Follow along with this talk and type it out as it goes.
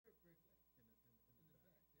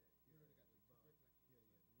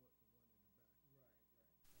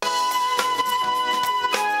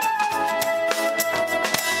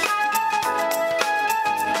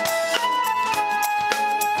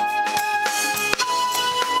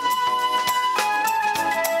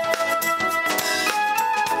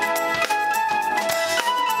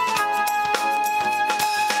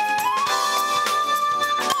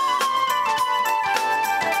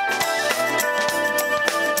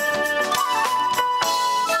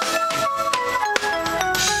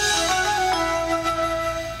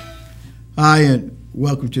Hi, and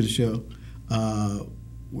welcome to the show.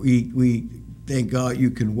 We thank God you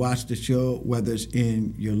can watch the show, whether it's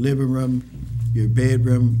in your living room, your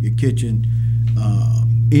bedroom, your kitchen,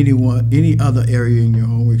 any other area in your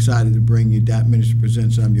home. We're excited to bring you DAP Ministry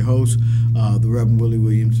Presents. I'm your host, the Reverend Willie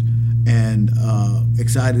Williams, and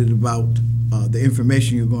excited about the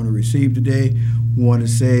information you're going to receive today. Want to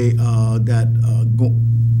say that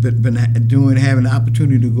having the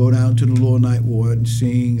opportunity to go down to the Lower Ninth Ward and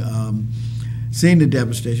seeing the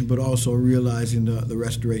devastation, but also realizing the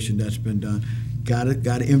restoration that's been done. Got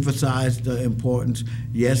to emphasize the importance.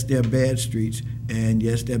 Yes, there are bad streets, and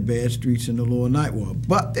yes, there are bad streets in the Lower Ninth Ward,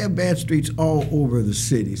 but there are bad streets all over the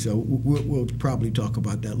city. So we'll probably talk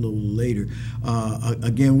about that a little later.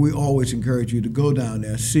 Again, we always encourage you to go down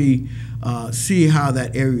there, see how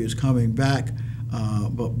that area is coming back.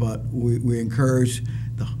 But we encourage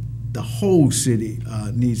the whole city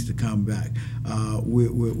needs to come back.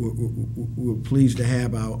 We're pleased to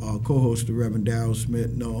have our co-host, the Reverend Darrell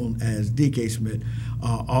Smith, known as DK Smith.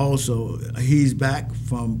 Also, he's back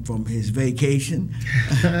from his vacation,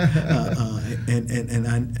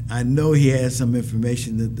 and I know he has some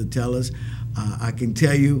information to tell us. I can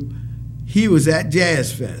tell you, he was at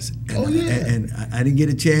Jazz Fest, and I didn't get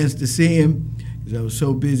a chance to see him because I was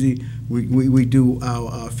so busy. We do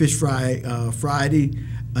our Fish Fry Friday.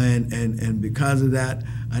 And because of that,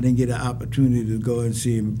 I didn't get an opportunity to go and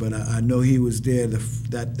see him. But I know he was there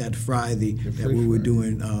that Friday that we were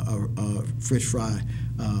doing Fish Fry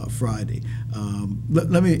Friday.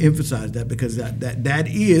 Let me emphasize that because that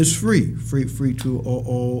is free to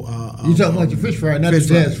all. You talking about your Fish Fry, not the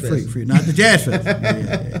Jazz Fest? Free, not the Jazz Fest.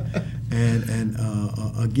 Yeah. And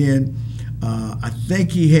again, I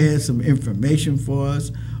think he has some information for us.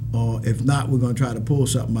 Or if not, we're going to try to pull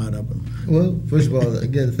something out of him. Well, first of all,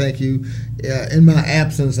 again, thank you. In my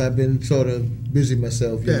absence, I've been sort of busy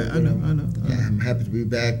myself. I know. I'm happy to be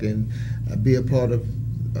back and be a part of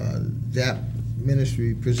DAP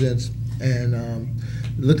Ministry Presents. And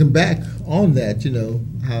looking back on that,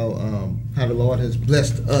 how the Lord has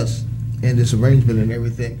blessed us in this arrangement and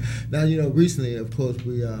everything. Now, recently, of course,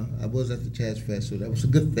 I was at the Jazz Fest, so that was a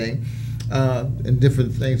good thing. And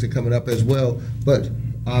different things are coming up as well. But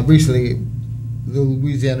recently, the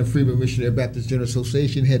Louisiana Freeman Missionary Baptist General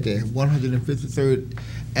Association had their 153rd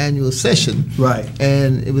annual session. Right.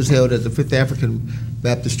 And it was held at the Fifth African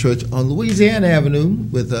Baptist Church on Louisiana Avenue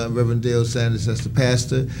with Reverend Dale Sanders as the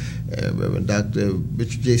pastor, and Reverend Dr.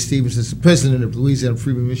 Richard J. Stevens as the president of the Louisiana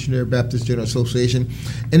Freeman Missionary Baptist General Association.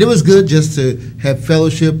 And it was good just to have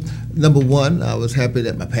fellowship. Number one, I was happy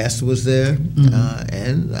that my pastor was there,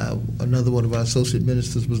 and another one of our associate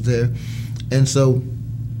ministers was there. And so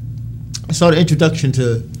I saw the introduction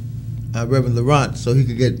to Reverend Laurent so he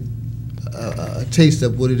could get a taste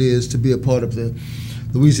of what it is to be a part of the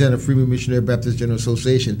Louisiana Freeman Missionary Baptist General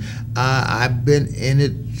Association. I've been in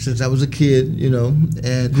it since I was a kid,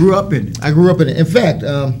 and grew up in it. I grew up in it. In fact,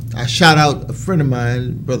 I shout out a friend of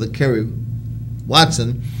mine, Brother Kerry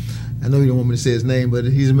Watson. I know you don't want me to say his name, but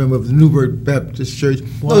he's a member of the Newburgh Baptist Church.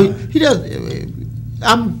 Why? No, he does.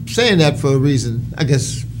 I'm saying that for a reason. I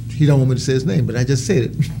guess he don't want me to say his name, but I just said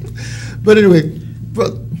it. But anyway,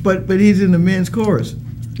 but he's in the men's chorus.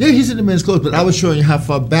 Yeah, he's in the men's chorus. But I was showing you how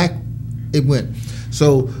far back it went.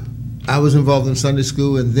 So I was involved in Sunday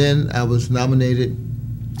school, and then I was nominated.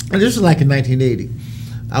 And this was like in 1980.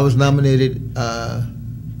 I was nominated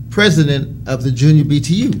president of the junior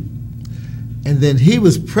BTU, and then he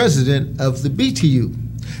was president of the BTU.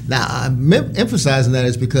 Now I'm emphasizing that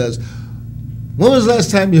is because when was the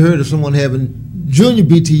last time you heard of someone having junior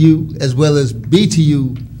BTU as well as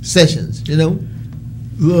BTU sessions,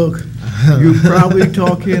 Look, you're probably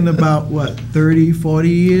talking about, 30, 40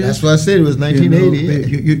 years? That's why I said it was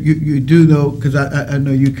 1980. You do know, because I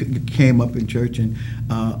know you came up in church, and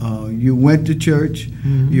you went to church,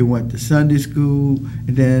 you went to Sunday school,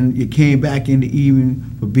 and then you came back in the evening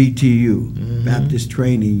for BTU, Baptist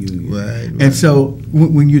Training Union. Right. And so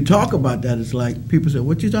when you talk about that, it's like people say,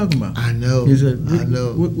 what you talking about? I know. I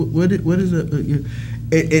know. What is it?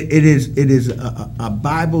 It is a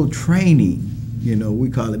Bible training. We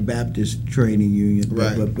call it Baptist Training Union,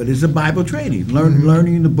 right. but it's a Bible training,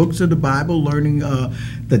 learning the books of the Bible, learning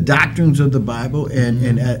the doctrines of the Bible,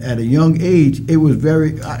 and at a young age, it was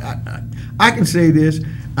very. I can say this: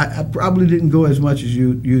 I probably didn't go as much as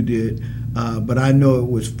you did, but I know it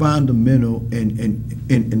was fundamental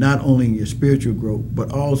in not only in your spiritual growth,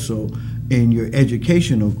 but also in your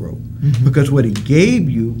educational growth, because what it gave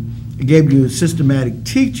you a systematic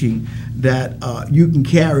teaching that you can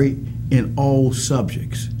carry in all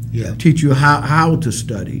subjects. Yeah. Teach you how to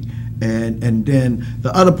study And then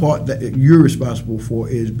the other part that you're responsible for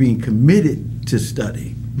is being committed to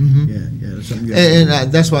study. That's something you have to do.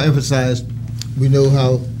 And that's why I emphasized, we know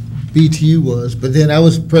how BTU was, but then I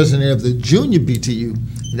was president of the junior BTU,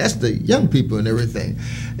 and that's the young people and everything.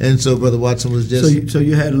 And so Brother Watson was just... So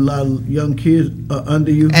you had a lot of young kids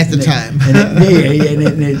under you? At the time. And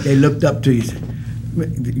they looked up to you.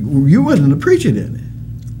 You wasn't a preacher then?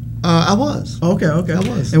 I was. Okay. I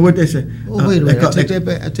was. And what they say? Oh, wait a minute. I take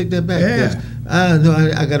that back. Yeah. No,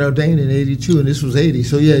 I got ordained in '82, and this was '80.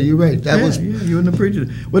 So yeah, you're right. That was. Yeah, you were the preacher.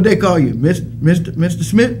 What they call you, Mr.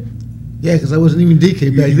 Smith? Yeah, because I wasn't even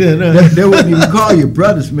DK back then. They wouldn't even call you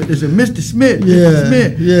Brother Smith. They said Mr. Smith. Yeah. Mr.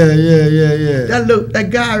 Smith. Yeah. That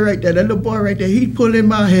guy right there, that little boy right there, he pulling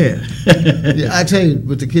my hair. Yeah, I tell you,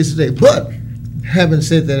 with the kids today. But having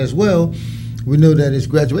said that as well, we know that it's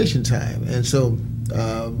graduation time, and so.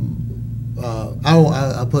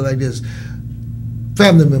 I'll put it like this: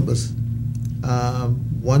 family members.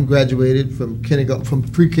 One graduated from kindergarten, from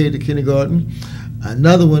pre-K to kindergarten.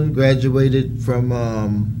 Another one graduated from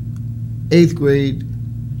 8th grade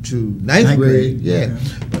to 9th grade. Yeah,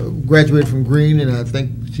 graduated from Green, and I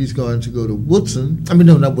think she's going to go to Woodson. I mean,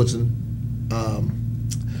 no, not Woodson.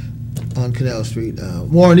 On Canal Street,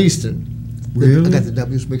 Warren Easton. Really? I got the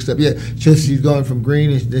W's mixed up. Yeah, so she's going from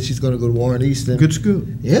Green, and then she's going to go to Warren Easton. Good school.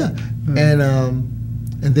 Yeah, and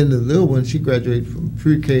then the little one, she graduated from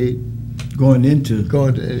pre-K, going to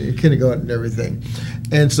kindergarten and everything.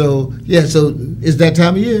 And so so it's that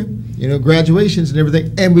time of year, graduations and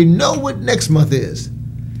everything, and we know what next month is.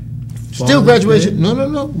 Still graduation. No.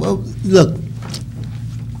 Well, look,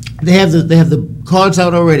 they have the cards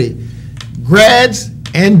out already. Grads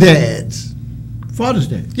and dads. Father's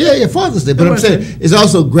Day. Yeah, Father's Day. But I'm saying it's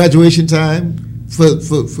also graduation time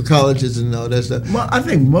for colleges and all that stuff. Well, I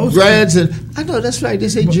think most grads and I know that's right. They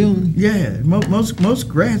say June. Yeah, most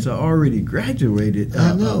grads are already graduated.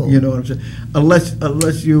 I know. You know what I'm saying?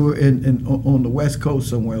 Unless you were on the West Coast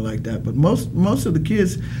somewhere like that. But most of the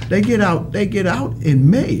kids they get out in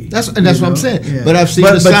May. That's what I'm saying. Yeah. But I've seen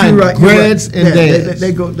the sign grads and dads.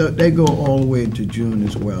 They go all the way into June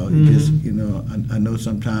as well. It just I know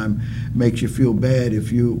sometimes makes you feel bad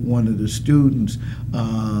if you're one of the students.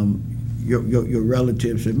 Your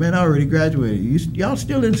relatives say, "Man, I already graduated. Y'all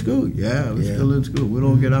still in school?" Yeah, we're still in school. We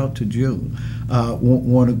don't get out to June.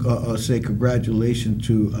 Want to say congratulations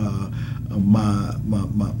to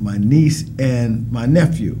my niece and my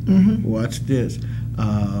nephew. Watch this.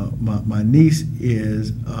 My niece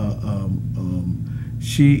is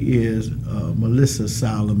she is Melissa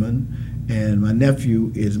Solomon, and my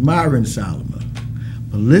nephew is Myron Solomon.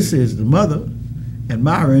 Melissa is the mother, and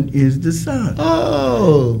Myron is the son.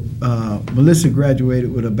 Oh. Melissa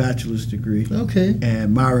graduated with a bachelor's degree. Okay.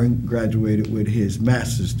 And Myron graduated with his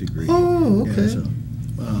master's degree. Oh, okay. So,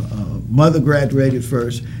 mother graduated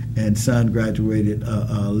first, and son graduated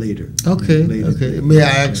later. Okay. Later. May I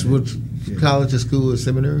ask what college or school or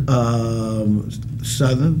seminary?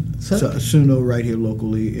 Southern. SUNO right here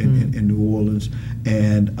locally in New Orleans.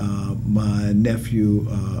 And my nephew,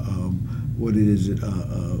 what is it?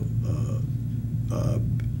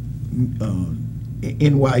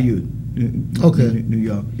 NYU, New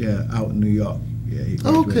York. Yeah, out in New York. Yeah, he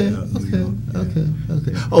graduated out in New York.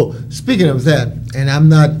 Okay. Oh, speaking of that, and I'm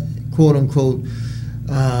not quote unquote.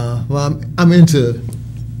 Well, I'm into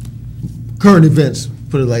current events.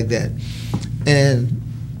 Put it like that. And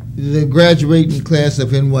the graduating class of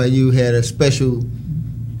NYU had a special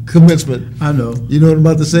commencement. I know. You know what I'm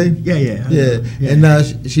about to say? Yeah. And now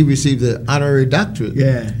she received an honorary doctorate.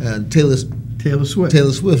 Yeah. Taylor Swift.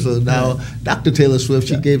 So now Dr. Taylor Swift,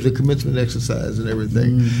 she gave the commencement exercise and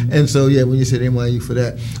everything. And so, when you said NYU for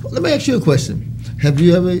that. Let me ask you a question. Have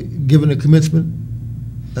you ever given a commencement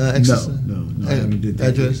exercise? No, I haven't did that.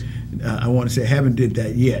 Address? I want to say I haven't did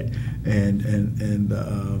that yet. And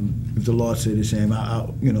if the law said the same,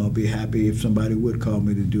 I'll be happy if somebody would call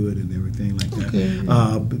me to do it and everything like that. Okay.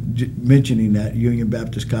 Mentioning that Union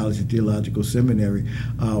Baptist College and Theological Seminary,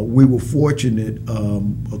 we were fortunate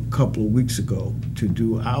a couple of weeks ago to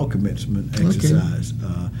do our commencement exercise.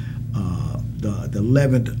 The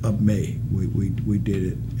 11th of May, we did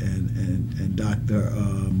it, and Dr.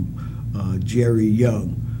 Jerry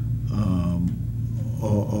Young,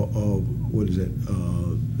 what is it?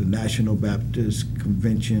 The National Baptist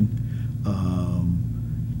Convention,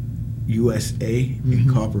 USA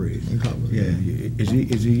Incorporated. Yeah,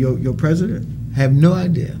 is he your president? Have no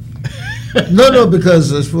idea. No,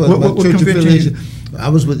 because as far as my church affiliation, I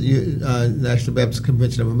was with National Baptist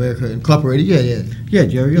Convention of America Incorporated. Yeah,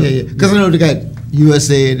 Jerry. Yeah. Because I know they got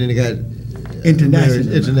USA and then they got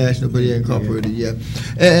international, but Incorporated. Yeah.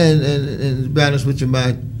 And to be honest with you,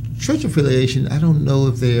 my church affiliation, I don't know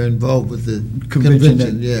if they are involved with the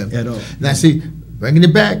Convention yeah. at all. Now, see, bringing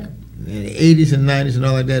it back in the 80s and 90s and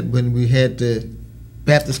all like that, when we had the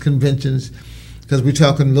Baptist conventions, because we're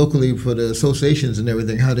talking locally for the associations and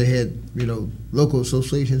everything, how they had, local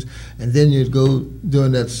associations, and then you'd go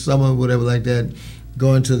during that summer, whatever like that,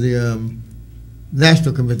 going to the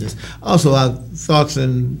national conventions. Also, our thoughts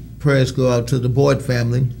and prayers go out to the Boyd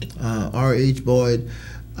family. R.H. Boyd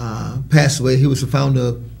passed away. He was the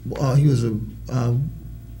founder. He was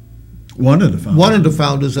one of the founders. One of the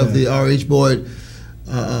founders of the R.H. Boyd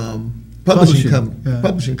publishing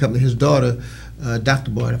company. His daughter,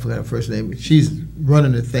 Dr. Boyd, I forgot her first name. She's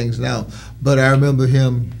running the things now. But I remember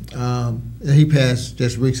him. He passed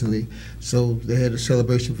just recently, so they had a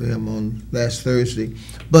celebration for him on last Thursday.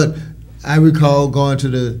 But I recall going to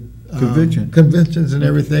the conventions and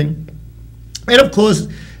everything. And of course,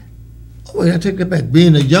 I take that back,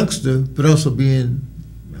 being a youngster, but also being,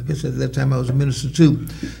 I guess at that time I was a minister too.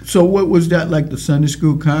 So what was that like, the Sunday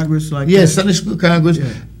School Congress? Sunday School Congress.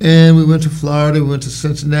 Yeah. And we went to Florida, we went to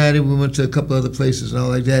Cincinnati, we went to a couple other places and all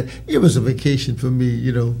like that. It was a vacation for me,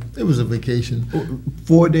 It was a vacation.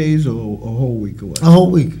 4 days or a whole week or what? A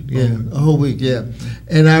whole week, yeah. A whole week, yeah.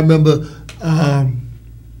 And I remember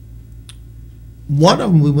one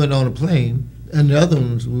of them we went on a plane, and the other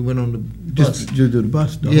ones we went on the bus. Just the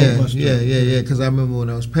bus? Yeah, because I remember when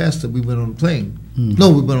I was pastor, we went on a plane. Mm-hmm. No,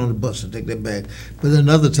 we went on the bus, I take that back. But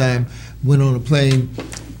another time, went on a plane,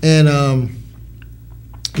 and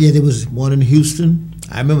there was one in Houston.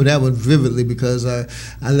 I remember that one vividly because I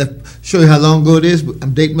left, show you how long ago it is, but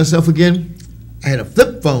I'm dating myself again. I had a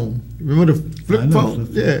flip phone. Remember the flip phone?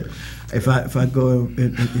 Yeah. If I go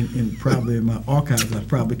in probably in my archives, I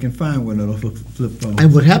probably can find one of those flip phones.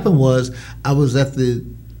 And what happened was, I was at the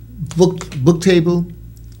book table,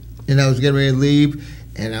 and I was getting ready to leave,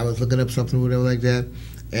 and I was looking up something, whatever like that,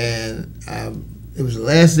 and it was the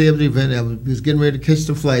last day of the event. I was getting ready to catch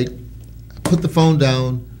the flight. I put the phone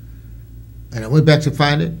down, and I went back to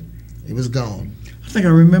find it. It was gone. I think I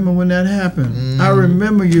remember when that happened. Mm-hmm. I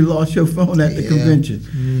remember you lost your phone at the convention.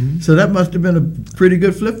 Mm-hmm. So that must have been a pretty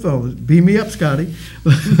good flip phone. Beam me up, Scotty.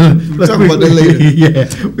 We'll talk about that later.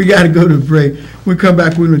 Yeah, we got to go to the break. When we come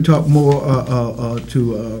back, we're going to talk more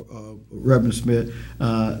to Reverend Smith,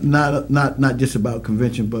 not just about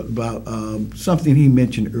convention, but about something he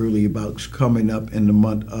mentioned earlier about coming up in the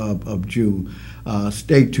month of June.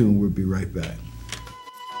 Stay tuned. We'll be right back.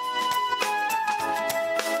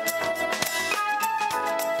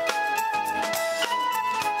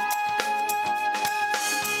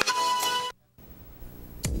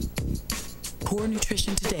 Poor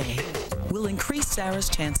nutrition today will increase Sarah's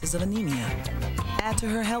chances of anemia, add to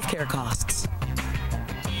her healthcare costs,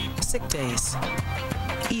 sick days,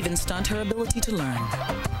 even stunt her ability to learn.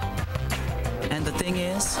 And the thing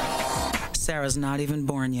is, Sarah's not even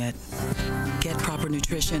born yet. Get proper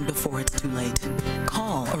nutrition before it's too late.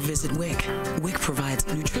 Call or visit WIC. WIC provides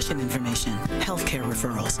nutrition information, healthcare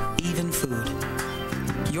referrals, even food.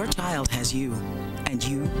 Your child has you, and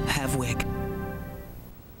you have WIC.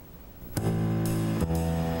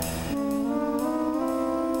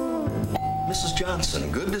 Mrs.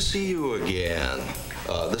 Johnson, good to see you again.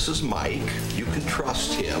 This is Mike. You can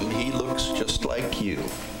trust him. He looks just like you.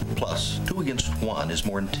 Plus, 2 against 1 is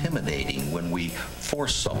more intimidating when we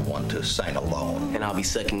force someone to sign a loan. And I'll be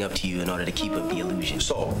sucking up to you in order to keep up the illusion.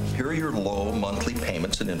 So, here are your low monthly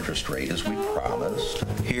payments and interest rate as we promised.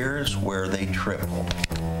 Here's where they triple.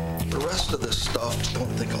 The rest of this stuff,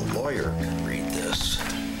 don't think a lawyer can read this.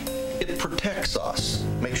 It protects us.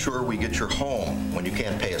 Make sure we get your home when you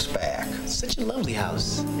can't pay us back. Such a lovely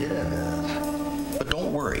house. Yeah. But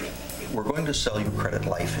don't worry. We're going to sell you credit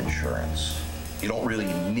life insurance. You don't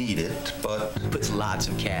really need it, but... Puts lots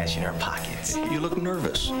of cash in our pockets. You look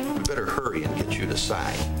nervous. We better hurry and get you to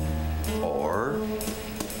sign. Or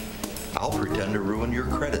I'll pretend to ruin your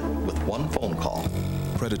credit with one phone call.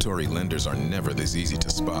 Predatory lenders are never this easy to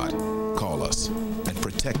spot. Call us and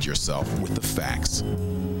protect yourself with the facts.